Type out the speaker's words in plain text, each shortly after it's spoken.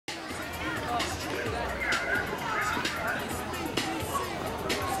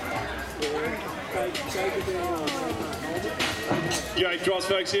Deep drops,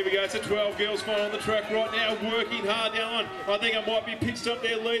 folks. Here we go. It's a 12 girls final on the track right now, working hard down on. I think I might be pit stop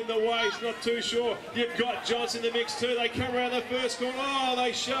there leading the way. It's not too sure. You've got Johnson in the mix too. They come around the first corner. Oh,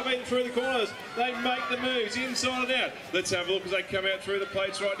 they shove in through the corners. They make the moves inside and out. Let's have a look as they come out through the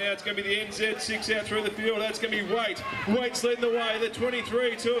plates right now. It's going to be the NZ6 out through the field. That's going to be Waite. Waite's leading the way. The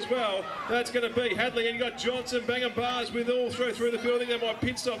 23 too as well. That's going to be Hadley. And you've got Johnson banging bars with all through the field. I think they might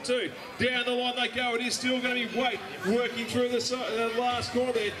pit stop too. Down the line they go. It is still going to be Waite working through the last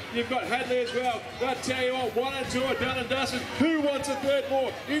corner there. You've got Hadley as well. I tell you what, 1 and 2 are done and dusted. Who wants a third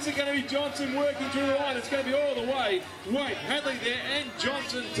more? Is it going to be Johnson working through the line? It's going to be all the way. Waite, Hadley there, and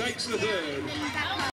Johnson takes the third.